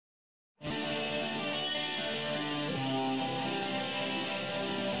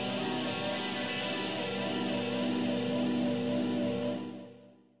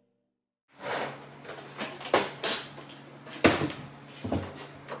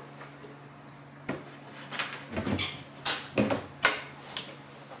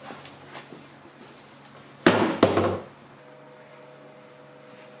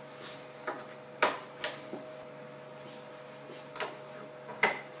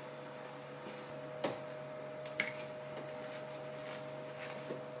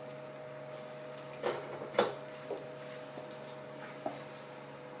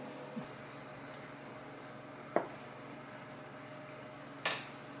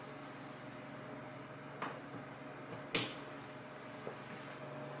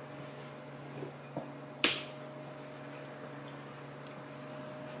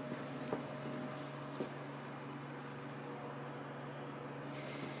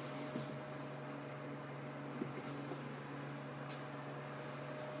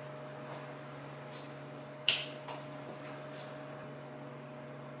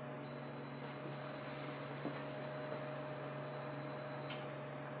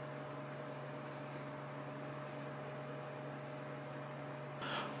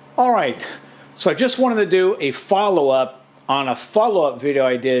All right, so I just wanted to do a follow-up on a follow-up video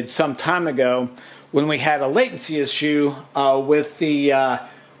I did some time ago when we had a latency issue with the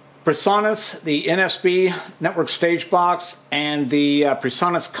PreSonus, the NSB network stage box, and the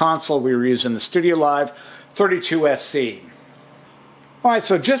PreSonus console we were using, the StudioLive 32SC. All right,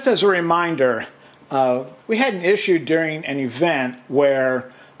 so just as a reminder, we had an issue during an event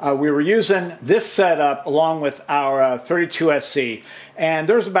where we were using this setup along with our 32SC, and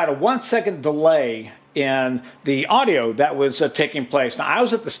there was about a 1 second delay in the audio that was taking place. Now, I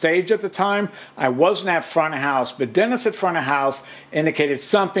was at the stage at the time. I wasn't at front of house, but Dennis at front of house indicated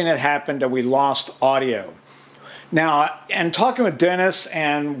something had happened and we lost audio. Now, and talking with Dennis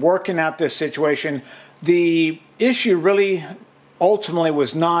and working out this situation, the issue really ultimately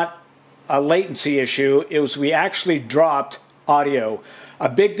was not a latency issue. It was we actually dropped audio. A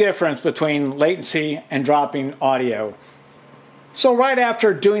big difference between latency and dropping audio. So right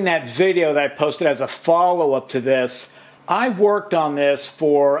after doing that video that I posted as a follow-up to this, I worked on this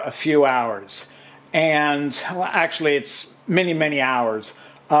for a few hours. And well, actually it's many hours.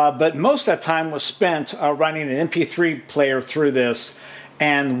 But most of that time was spent running an MP3 player through this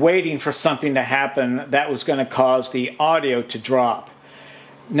and waiting for something to happen that was going to cause the audio to drop.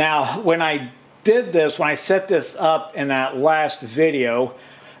 Now, when I did this, when I set this up in that last video,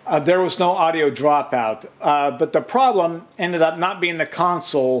 there was no audio dropout, but the problem ended up not being the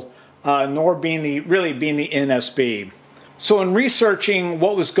console, nor being the NSB. So in researching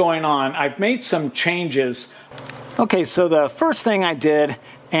what was going on, I've made some changes. Okay, so the first thing I did,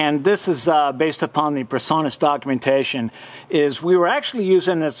 and this is based upon the PreSonus documentation, is we were actually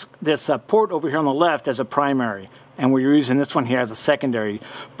using this port over here on the left as a primary, and we were using this one here as a secondary.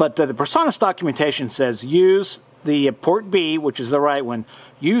 But the PreSonus documentation says use the port B, which is the right one.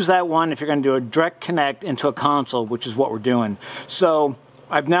 Use that one if you're going to do a direct connect into a console, which is what we're doing. So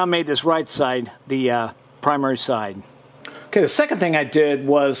I've now made this right side the primary side. Okay, the second thing I did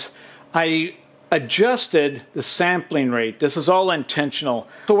was I adjusted the sampling rate. This is all intentional.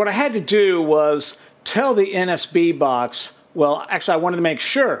 So what I had to do was tell the NSB box, well, actually I wanted to make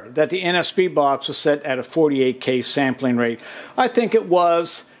sure that the NSB box was set at a 48K sampling rate. I think it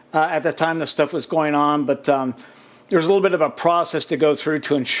was at the time this stuff was going on, but there's a little bit of a process to go through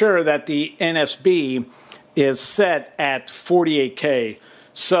to ensure that the NSB is set at 48K.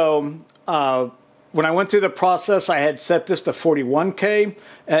 So when I went through the process, I had set this to 41K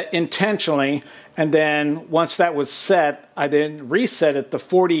intentionally, and then once that was set, I then reset it to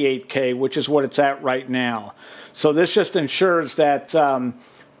 48K, which is what it's at right now. So this just ensures that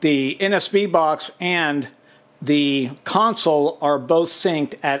the NSB box and the console are both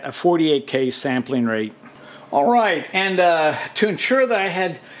synced at a 48K sampling rate. All right, and to ensure that I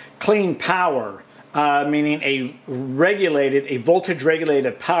had clean power, meaning a voltage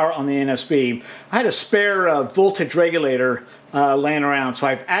regulated power on the NSB, I had a spare voltage regulator laying around, so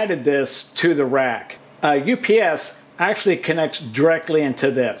I've added this to the rack. UPS actually connects directly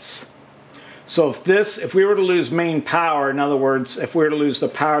into this. So if we were to lose main power, in other words, if we were to lose the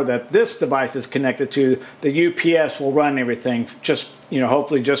power that this device is connected to, the UPS will run everything, just,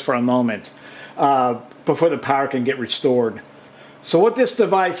 hopefully just for a moment, before the power can get restored. So what this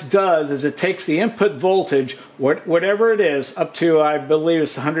device does is it takes the input voltage, whatever it is, up to, I believe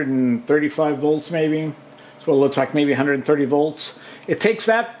it's 135 volts maybe. That's what it looks like, maybe 130 volts. It takes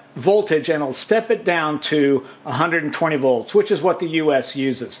that voltage and it'll step it down to 120 volts, which is what the US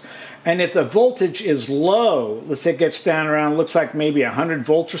uses. And if the voltage is low, let's say it gets down around, looks like maybe 100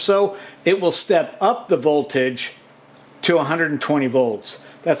 volts or so, it will step up the voltage to 120 volts.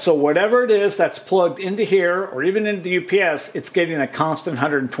 That's so whatever it is that's plugged into here or even into the UPS, it's getting a constant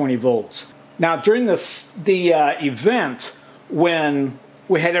 120 volts. Now during the event, when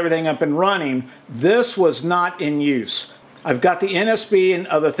we had everything up and running, this was not in use. I've got the NSB and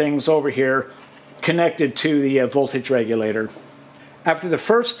other things over here connected to the voltage regulator. After the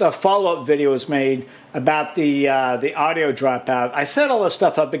first follow-up video was made about the audio dropout, I set all this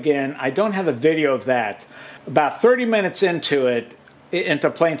stuff up again. I don't have a video of that. About 30 minutes into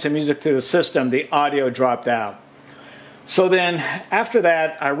playing some music through the system, the audio dropped out. So then after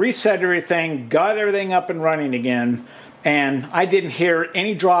that, I reset everything, got everything up and running again, and I didn't hear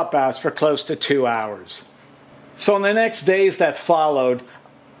any dropouts for close to 2 hours. So in the next days that followed,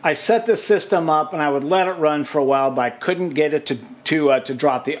 I set the system up and I would let it run for a while, but I couldn't get it to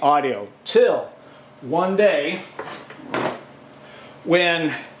drop the audio. Till one day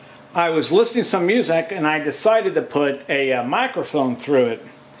when I was listening to some music and I decided to put a microphone through it.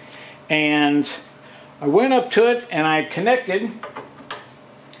 And I went up to it and I connected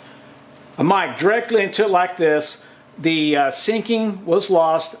a mic directly into it like this. the syncing was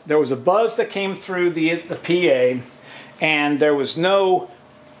lost. There was a buzz that came through the PA, and there was no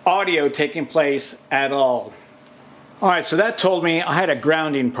audio taking place at all. All right, so that told me I had a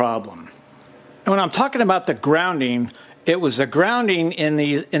grounding problem. And when I'm talking about the grounding, it was the grounding in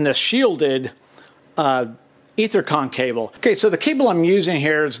the shielded Ethercon cable. Okay, so the cable I'm using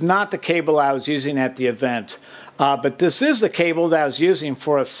here is not the cable I was using at the event, but this is the cable that I was using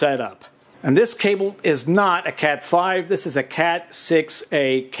for a setup. And this cable is not a Cat 5, this is a Cat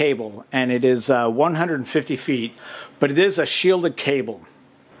 6A cable, and it is 150 feet, but it is a shielded cable.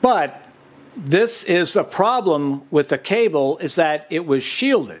 But this is the problem with the cable, is that it was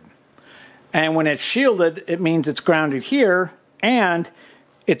shielded. And when it's shielded, it means it's grounded here, and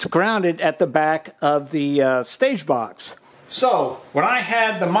it's grounded at the back of the stage box. So when I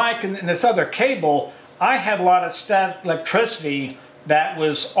had the mic and this other cable, I had a lot of static electricity that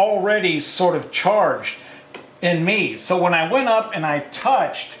was already sort of charged in me. So when I went up and I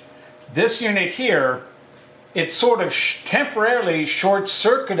touched this unit here, it sort of temporarily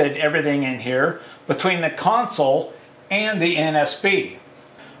short-circuited everything in here between the console and the NSB.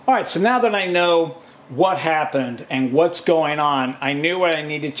 All right, so now that I know what happened and what's going on, I knew what I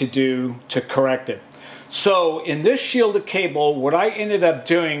needed to do to correct it. So in this shielded cable, what I ended up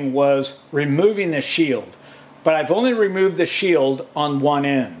doing was removing the shield. But I've only removed the shield on one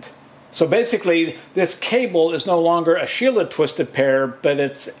end. So basically, this cable is no longer a shielded twisted pair, but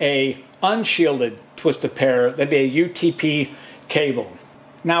it's a unshielded twisted pair. That'd be a UTP cable.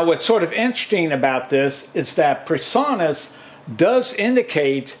 Now, what's sort of interesting about this is that PreSonus does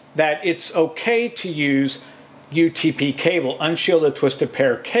indicate that it's okay to use UTP cable, unshielded twisted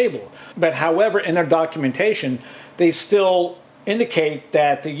pair cable. But however, in their documentation, they still indicate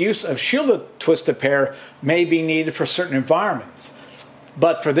that the use of shielded twisted pair may be needed for certain environments.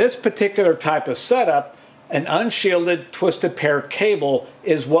 But for this particular type of setup, an unshielded twisted pair cable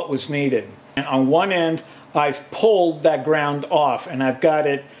is what was needed. And on one end, I've pulled that ground off, and I've got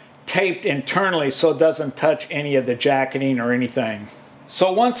it taped internally so it doesn't touch any of the jacketing or anything.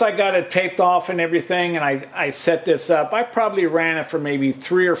 So once I got it taped off and everything, and I set this up, I probably ran it for maybe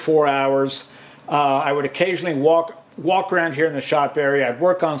 3 or 4 hours. I would occasionally walk around here in the shop area. I'd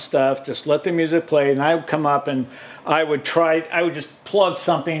work on stuff, just let the music play, and I would come up and I would just plug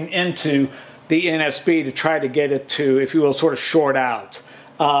something into the NSB to try to get it to, if you will, sort of short out.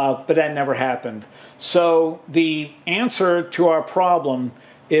 But that never happened. So the answer to our problem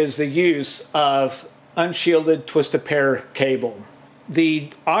is the use of unshielded twisted pair cable.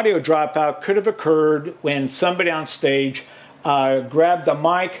 The audio dropout could have occurred when somebody on stage grabbed the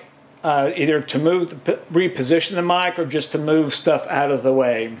mic, either to reposition the mic or just to move stuff out of the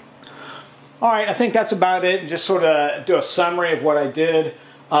way. All right, I think that's about it. Just sort of do a summary of what I did.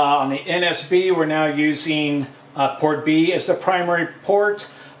 On the NSB, we're now using port B as the primary port.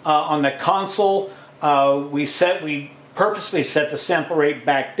 On the console, we purposely set the sample rate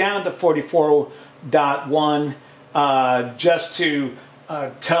back down to 44.1 just to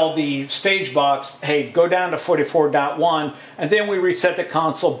tell the stage box, hey, go down to 44.1, and then we reset the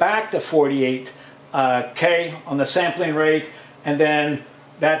console back to 48K on the sampling rate, and then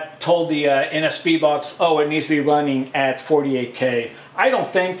that told the NSB box, oh, it needs to be running at 48K. I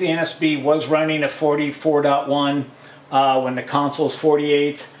don't think the NSB was running at 44.1 when the console's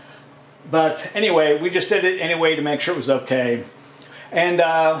 48. But anyway, we just did it anyway to make sure it was okay. And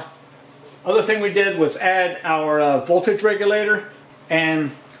other thing we did was add our voltage regulator.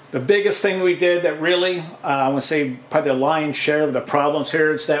 And the biggest thing we did that really, I want to say probably the lion's share of the problems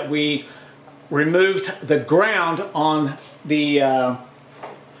here, is that we removed the ground on the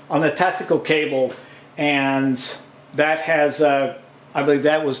tactical cable, and that has, I believe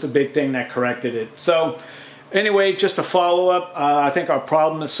that was the big thing that corrected it. So anyway, just a follow-up. I think our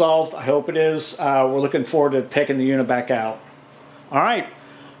problem is solved. I hope it is. We're looking forward to taking the unit back out. All right.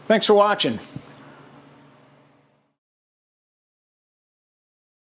 Thanks for watching.